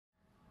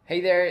Hey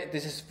there,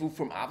 this is Fu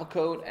from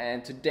Avocode,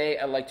 and today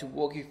I'd like to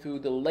walk you through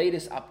the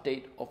latest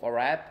update of our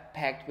app,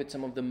 packed with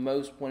some of the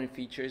most wanted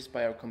features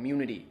by our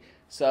community.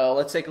 So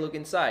let's take a look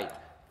inside.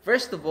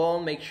 First of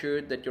all, make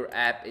sure that your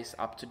app is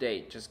up to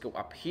date. Just go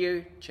up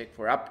here, check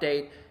for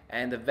update,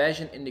 and the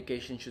version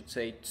indication should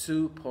say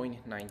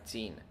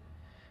 2.19.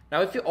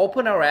 Now if you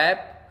open our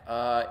app,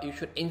 you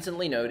should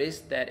instantly notice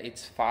that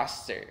it's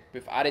faster.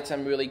 We've added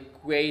some really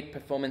great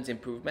performance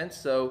improvements,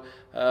 so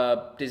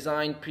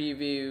design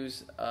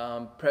previews,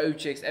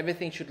 projects,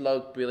 everything should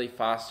load really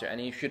faster,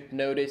 and you should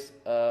notice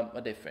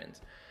a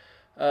difference.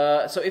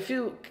 So if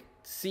you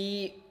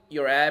see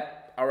our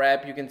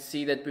app, you can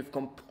see that we've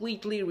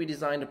completely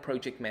redesigned the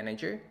project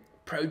manager.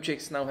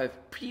 Projects now have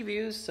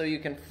previews, so you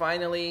can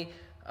finally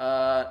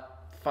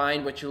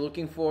find what you're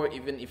looking for,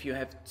 even if you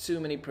have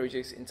too many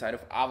projects inside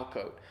of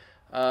Avocode.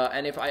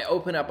 And if I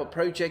open up a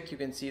project, you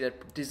can see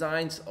that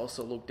designs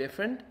also look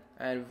different,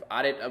 and we've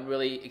added a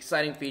really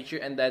exciting feature,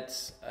 and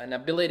that's an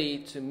ability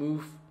to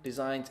move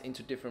designs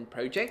into different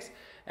projects.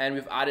 And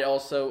we've added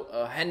also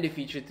a handy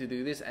feature to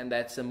do this, and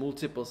that's a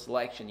multiple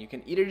selection. You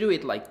can either do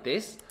it like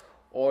this,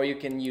 or you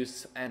can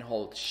use and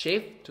hold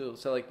Shift to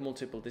select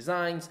multiple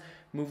designs,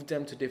 move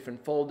them to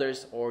different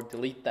folders, or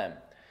delete them.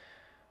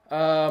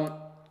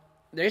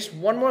 There's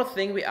one more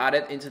thing we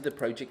added into the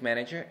project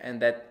manager,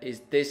 and that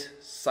is this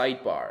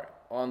sidebar.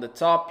 On the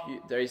top,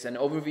 there is an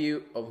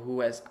overview of who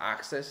has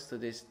access to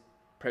this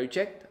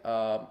project.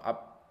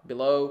 Up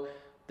below,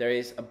 there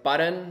is a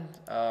button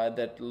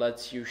that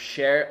lets you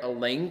share a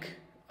link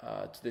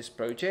to this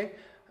project.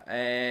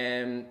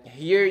 And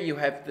here you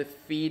have the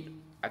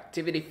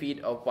activity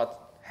feed of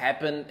what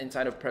happened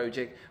inside of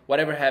project.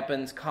 Whatever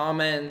happens,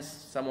 comments,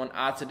 someone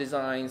adds a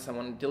design,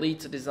 someone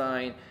deletes a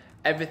design,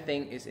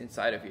 everything is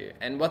inside of here.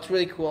 And what's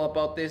really cool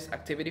about this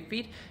activity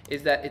feed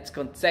is that it's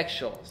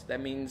contextual. So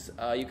that means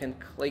you can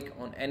click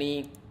on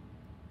any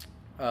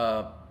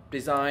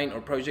design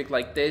or project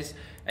like this,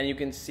 and you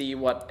can see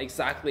what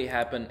exactly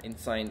happened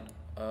inside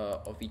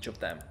of each of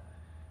them.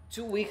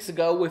 2 weeks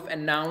ago, we've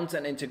announced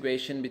an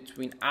integration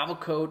between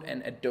Avocode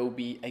and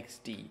Adobe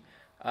XD.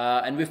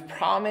 And we've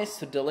promised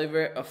to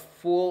deliver a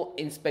full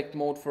inspect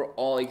mode for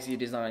all XD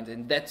designs,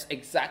 and that's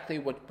exactly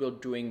what we're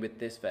doing with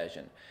this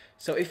version.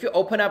 So if you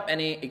open up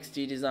any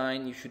XD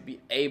design, you should be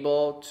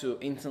able to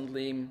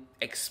instantly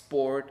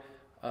export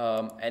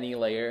any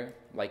layer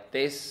like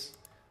this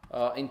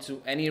into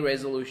any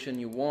resolution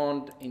you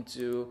want,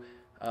 into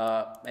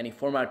any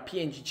format,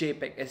 PNG,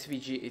 JPEG,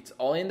 SVG, it's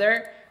all in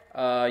there.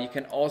 You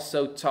can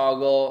also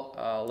toggle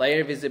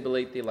layer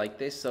visibility like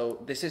this.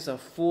 So this is a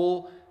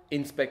full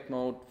inspect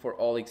mode for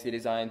all XD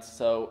designs,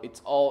 so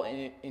it's all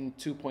in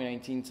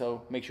 2.19,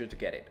 so make sure to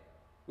get it.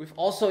 We've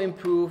also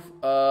improved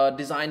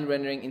design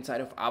rendering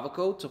inside of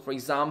Avocode. So for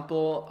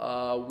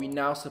example, we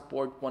now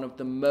support one of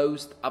the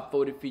most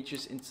upvoted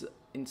features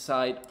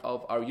inside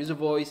of our user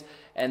voice,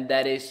 and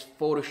that is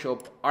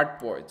Photoshop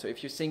artboards. So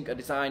if you sync a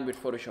design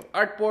with Photoshop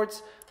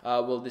artboards,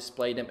 we'll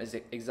display them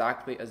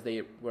exactly as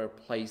they were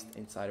placed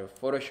inside of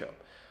Photoshop.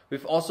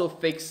 We've also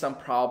fixed some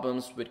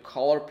problems with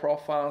color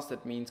profiles.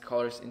 That means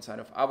colors inside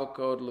of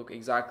Avocode look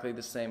exactly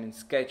the same in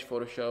Sketch,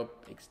 Photoshop,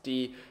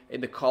 XD, in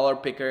the color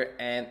picker,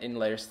 and in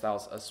layer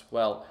styles as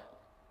well.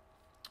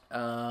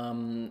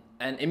 And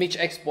image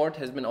export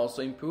has been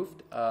also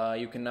improved.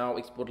 You can now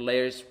export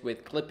layers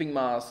with clipping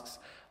masks,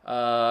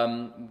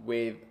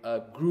 with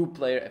group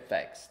layer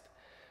effects.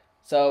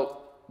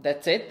 So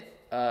that's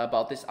it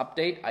about this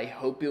update. I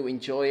hope you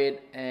enjoy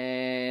it,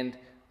 and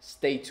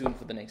stay tuned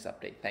for the next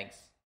update.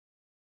 Thanks.